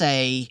it'll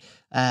say,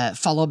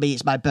 follow me,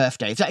 it's my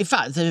birthday. In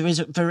fact,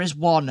 there is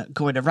one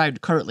going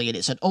around currently, and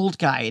it's an old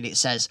guy, and it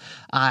says,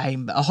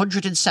 I'm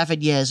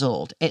 107 years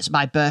old, it's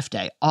my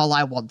birthday, all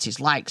I want is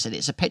likes, and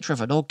it's a picture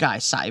of an old guy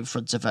sat in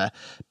front of a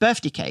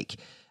birthday cake.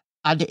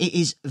 And it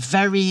is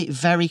very,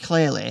 very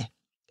clearly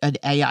an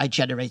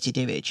AI-generated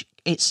image.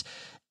 It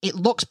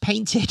looks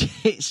painted.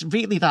 It's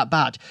really that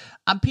bad.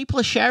 And people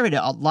are sharing it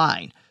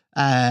online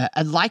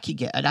and liking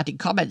it and adding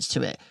comments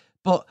to it.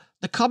 But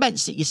the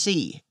comments that you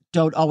see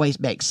don't always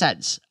make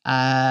sense.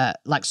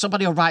 Like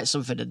somebody will write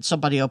something and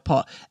somebody will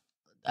put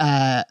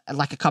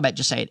like a comment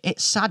just saying,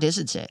 it's sad,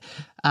 isn't it?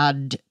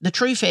 And the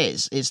truth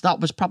is that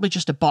was probably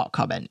just a bot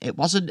comment. It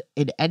wasn't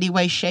in any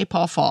way, shape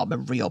or form a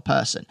real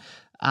person.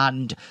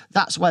 And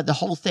that's where the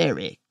whole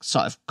theory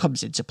sort of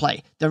comes into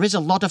play. There is a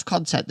lot of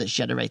content that's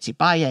generated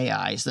by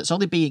AIs that's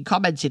only being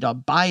commented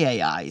on by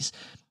AIs,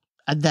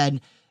 and then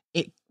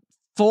it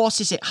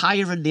forces it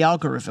higher in the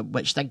algorithm,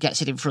 which then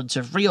gets it in front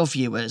of real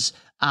viewers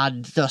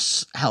and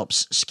thus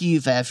helps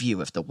skew their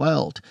view of the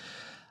world.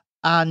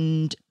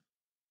 And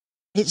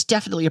it's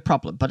definitely a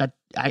problem, but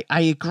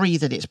I agree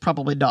that it's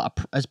probably not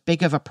as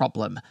big of a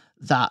problem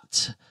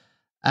that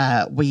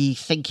we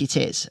think it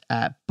is,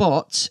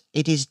 but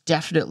it is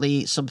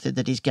definitely something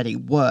that is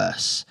getting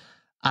worse,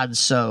 and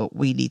so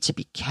we need to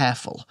be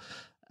careful,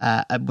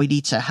 and we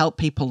need to help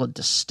people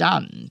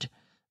understand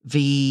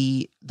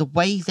the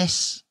way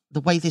this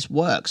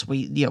works.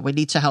 We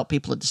need to help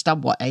people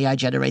understand what AI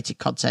generated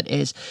content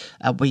is,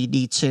 and we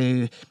need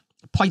to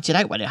point it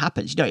out when it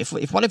happens. You know,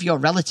 if one of your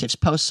relatives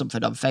posts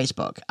something on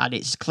Facebook and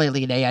it's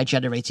clearly an AI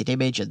generated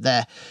image and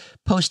they're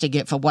posting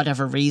it for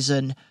whatever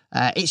reason,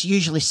 it's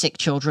usually sick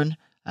children.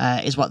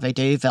 Is what they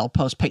do. They'll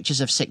post pictures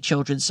of sick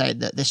children saying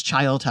that this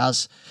child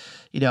has,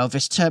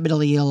 this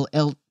terminally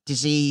ill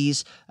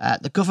disease.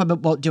 The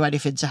government won't do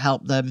anything to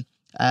help them.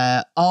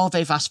 All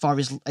they've asked for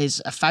is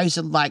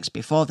 1,000 likes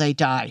before they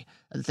die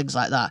and things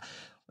like that.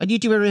 When you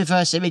do a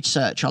reverse image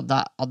search on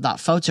that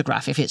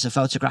photograph, if it's a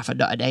photograph and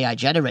not an AI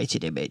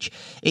generated image,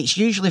 it's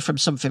usually from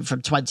something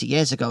from 20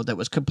 years ago that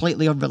was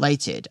completely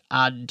unrelated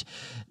and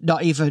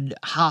not even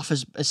half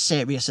as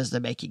serious as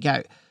they're making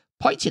out.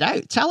 Point it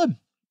out. Tell them.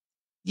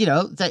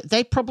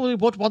 They probably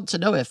would want to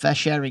know if they're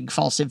sharing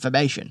false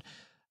information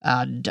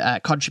and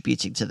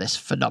contributing to this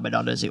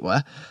phenomenon, as it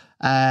were.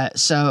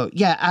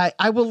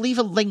 I will leave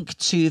a link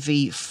to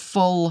the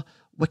full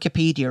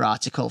Wikipedia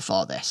article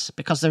for this,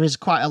 because there is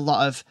quite a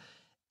lot of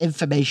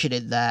information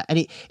in there,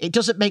 and it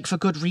doesn't make for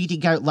good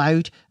reading out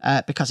loud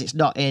because it's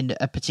not in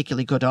a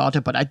particularly good order,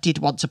 but I did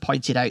want to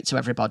point it out to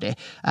everybody,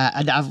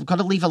 and I'm going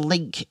to leave a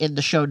link in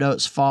the show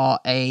notes for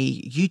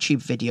a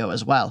YouTube video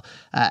as well,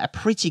 a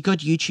pretty good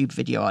YouTube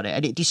video on it,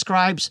 and it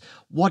describes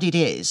what it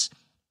is,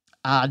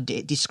 and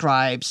it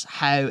describes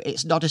how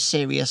it's not as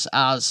serious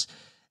as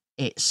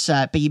it's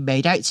being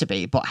made out to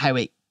be, but how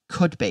it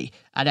could be,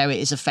 and how it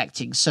is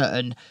affecting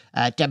certain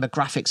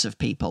demographics of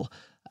people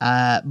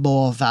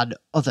more than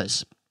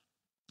others.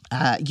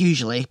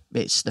 Usually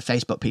it's the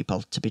Facebook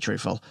people, to be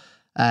truthful.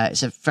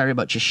 It's very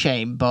much a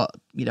shame, but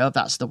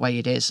that's the way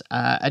it is.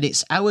 And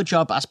it's our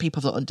job as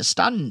people that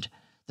understand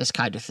this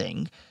kind of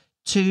thing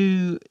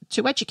to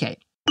educate.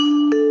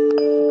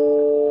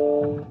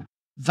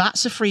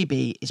 That's a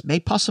Freebie is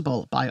made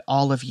possible by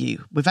all of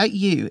you. Without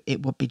you,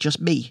 it would be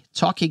just me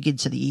talking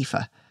into the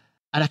ether.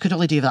 And I could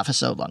only do that for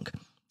so long.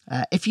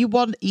 If you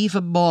want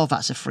even more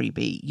That's a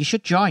Freebie, you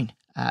should join.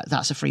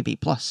 That's a Freebie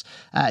Plus.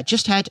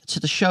 Just head to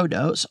the show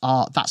notes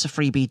or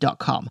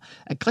that'safreebie.com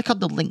and click on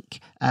the link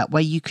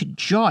where you can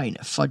join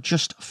for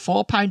just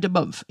 £4 a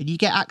month, and you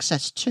get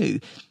access to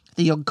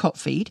the Uncut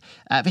feed.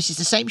 This is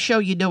the same show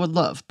you know and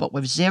love, but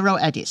with 0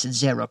 edits and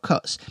 0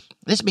 cuts.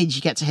 This means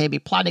you get to hear me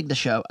planning the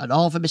show and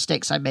all the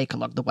mistakes I make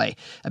along the way.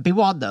 And be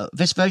warned though,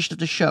 this version of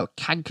the show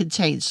can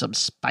contain some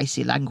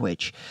spicy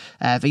language.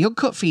 The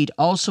Uncut feed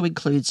also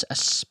includes a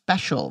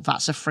special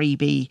That's a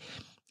Freebie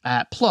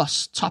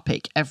Plus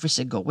topic every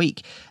single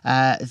week.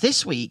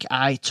 This week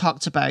I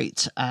talked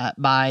about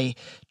my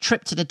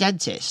trip to the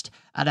dentist,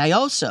 and I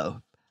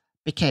also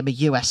became a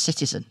US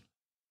citizen.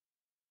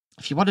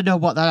 If you want to know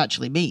what that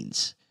actually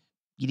means,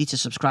 you need to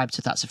subscribe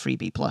to That's a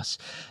Freebie Plus.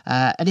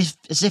 And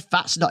as if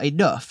that's not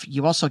enough,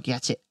 you also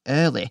get it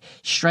early,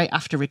 straight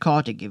after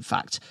recording, in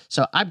fact.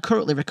 So I'm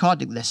currently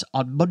recording this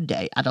on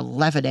Monday at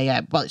 11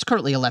 a.m. Well, it's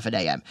currently 11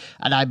 a.m.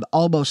 and I'm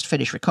almost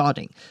finished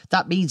recording.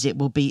 That means it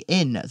will be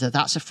in the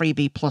That's a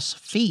Freebie Plus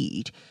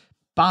feed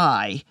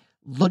by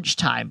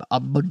lunchtime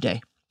on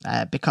Monday,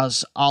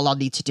 because all I'll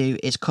need to do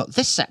is cut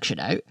this section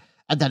out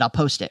and then I'll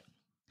post it.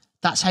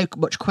 That's how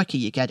much quicker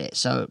you get it.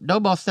 So no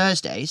more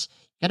Thursdays.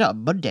 You get it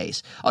on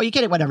Mondays. Oh, you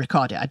get it when I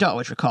record it. I don't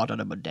always record on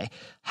a Monday.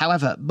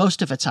 However,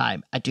 most of the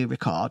time I do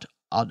record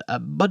on a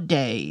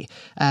Monday.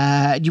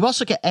 You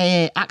also get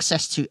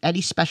access to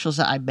any specials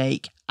that I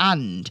make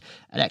and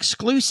an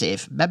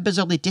exclusive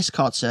members-only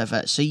Discord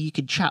server so you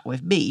can chat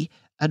with me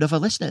and other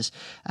listeners.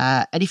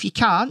 And if you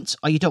can't,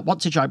 or you don't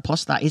want to join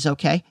Plus, that is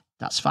okay.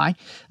 That's fine.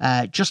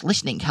 Just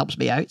listening helps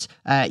me out.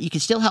 You can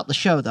still help the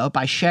show, though,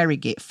 by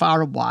sharing it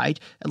far and wide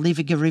and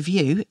leaving a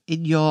review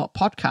in your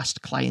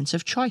podcast client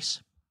of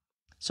choice.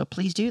 So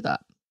please do that.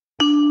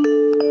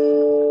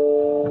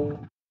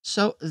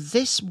 So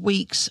this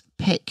week's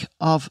pick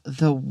of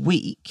the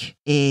week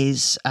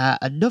is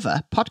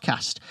another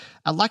podcast.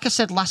 And like I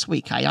said last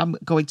week, I am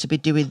going to be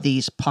doing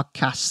these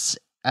podcasts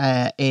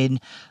in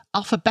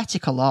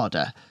alphabetical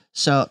order.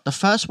 So the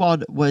first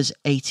one was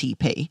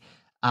ATP,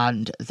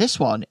 and this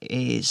one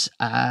is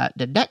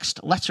the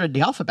next letter in the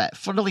alphabet.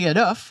 Funnily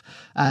enough,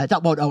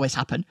 that won't always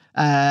happen.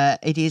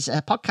 It is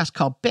a podcast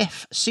called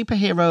Biff,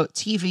 Superhero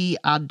TV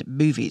and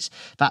Movies.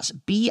 That's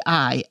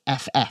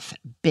BIFF,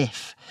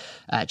 Biff,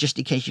 just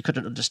in case you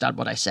couldn't understand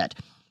what I said.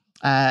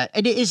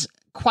 And it is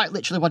quite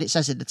literally what it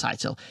says in the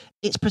title.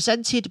 It's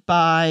presented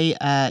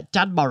by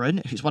Dan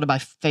Moran, who's one of my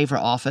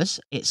favourite authors.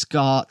 It's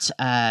got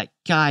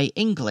Guy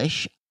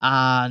English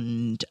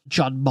and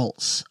John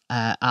Maltz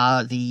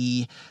are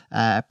the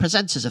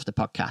presenters of the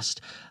podcast.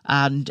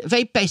 And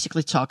they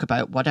basically talk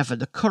about whatever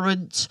the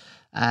current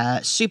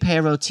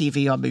superhero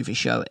TV or movie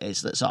show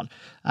is that's on.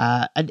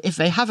 And if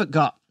they haven't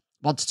got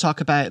one to talk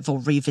about, they'll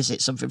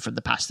revisit something from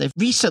the past. They've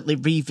recently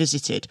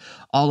revisited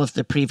all of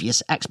the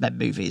previous X-Men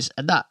movies,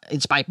 and that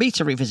inspired me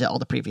to revisit all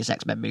the previous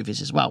X-Men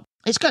movies as well.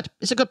 It's good.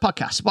 It's a good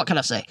podcast. What can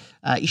I say?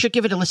 You should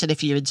give it a listen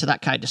if you're into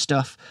that kind of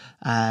stuff.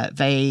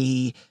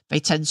 They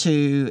tend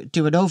to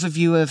do an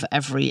overview of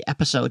every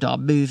episode or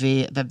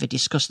movie, then they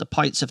discuss the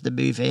points of the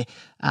movie,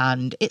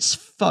 and it's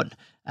fun.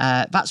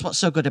 That's what's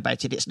so good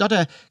about it. It's not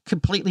a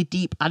completely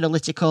deep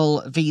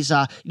analytical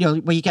visa,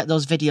 where you get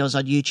those videos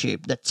on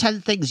YouTube, the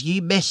 10 things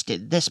you missed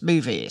in this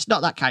movie. It's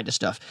not that kind of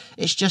stuff.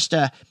 It's just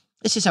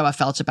this is how I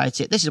felt about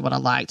it. This is what I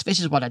liked. This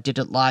is what I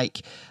didn't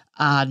like.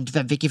 And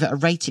then they give it a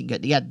rating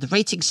at the end. The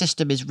rating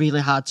system is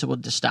really hard to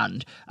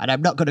understand, and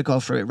I'm not going to go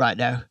through it right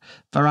now.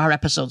 There are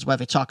episodes where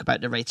they talk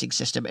about the rating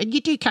system, and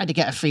you do kind of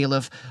get a feel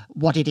of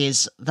what it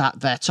is that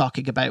they're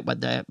talking about when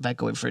they're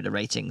going through the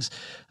ratings.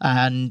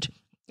 And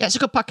yeah, it's a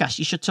good podcast.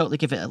 You should totally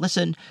give it a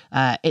listen.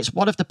 It's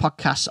one of the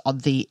podcasts on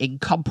the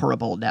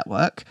Incomparable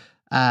Network,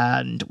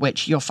 and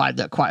which you'll find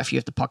that quite a few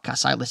of the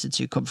podcasts I listen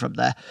to come from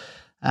there.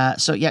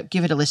 So yeah,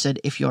 give it a listen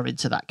if you're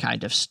into that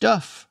kind of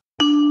stuff.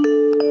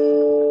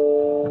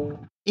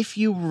 If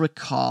you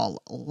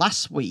recall,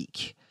 last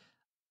week,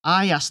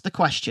 I asked the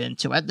question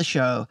to end the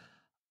show,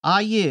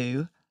 are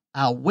you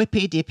a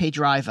Whippy Dippy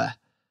driver?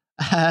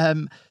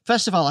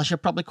 First of all, I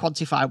should probably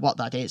quantify what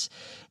that is.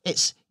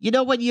 It's,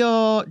 when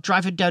you're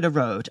driving down a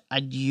road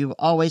and you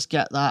always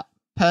get that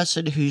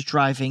person who's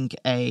driving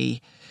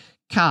a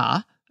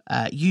car,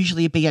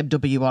 usually a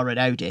BMW or an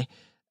Audi,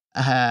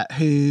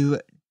 who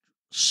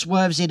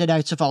swerves in and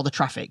out of all the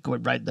traffic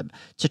going around them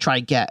to try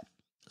and get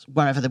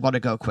wherever they want to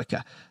go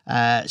quicker.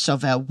 So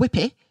they're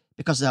whippy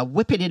because they're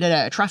whipping in and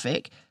out of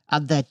traffic,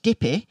 and they're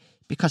dippy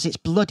because it's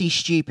bloody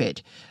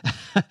stupid,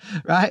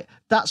 right?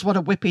 That's what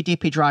a Whippy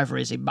Dippy driver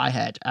is in my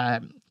head.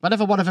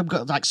 Whenever one of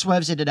them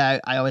swerves in and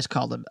out, I always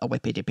call them a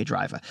Whippy Dippy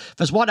driver.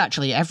 There's one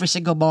actually every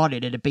single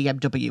morning in a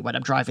BMW when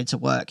I'm driving to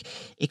work.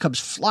 He comes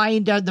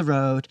flying down the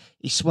road.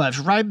 He swerves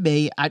round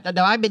me.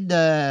 Now I'm in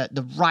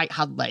the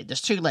right-hand lane.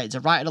 There's two lanes, a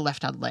right and a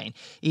left-hand lane.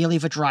 He'll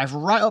either drive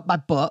right up my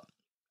butt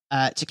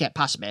to get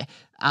past me,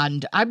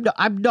 and I'm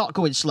not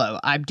going slow.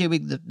 I'm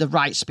doing the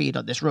right speed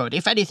on this road.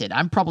 If anything,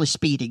 I'm probably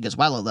speeding as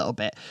well a little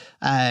bit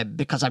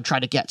because I'm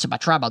trying to get to my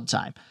tram on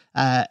time.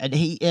 And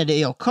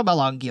he'll come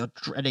along, he'll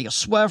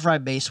swerve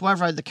around me,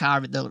 swerve around the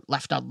car in the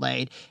left-hand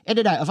lane, in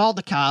and out of all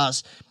the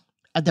cars,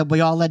 and then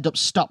we all end up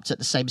stopped at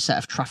the same set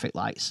of traffic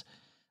lights.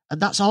 And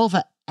that's all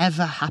that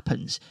ever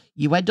happens.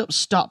 You end up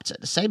stopped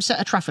at the same set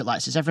of traffic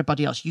lights as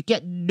everybody else. You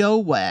get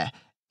nowhere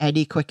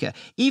any quicker.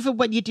 Even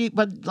when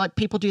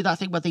people do that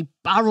thing where they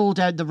barrel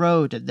down the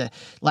road and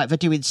they're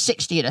doing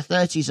 60 in a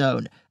 30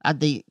 zone,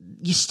 and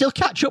you still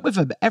catch up with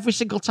them every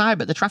single time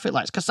at the traffic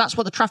lights, because that's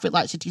what the traffic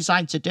lights are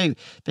designed to do.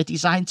 They're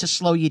designed to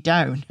slow you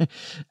down,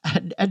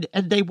 and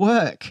they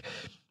work.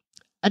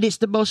 And it's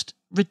the most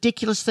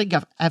ridiculous thing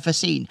I've ever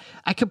seen.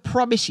 I can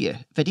promise you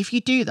that if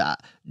you do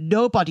that,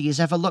 nobody has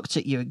ever looked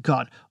at you and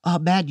gone, oh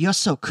man, you're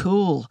so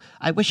cool.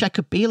 I wish I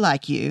could be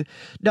like you.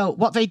 No,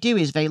 what they do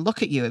is they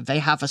look at you and they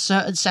have a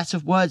certain set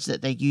of words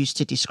that they use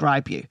to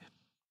describe you.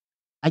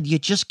 And you're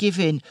just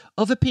giving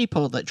other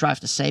people that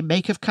drive the same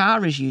make of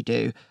car as you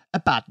do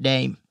a bad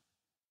name.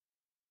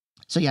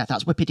 So yeah,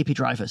 that's Whippy Dippy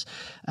drivers.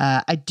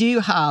 I do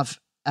have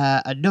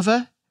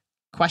another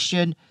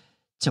question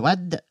to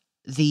end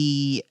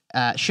the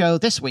show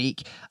this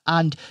week,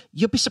 and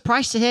you'll be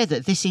surprised to hear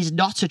that this is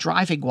not a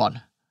driving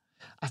one.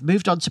 I've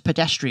moved on to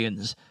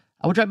pedestrians.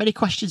 I wonder how many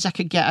questions I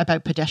can get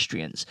about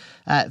pedestrians.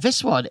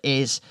 This one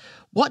is,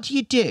 what do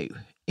you do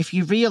if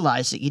you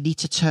realise that you need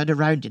to turn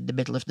around in the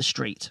middle of the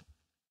street?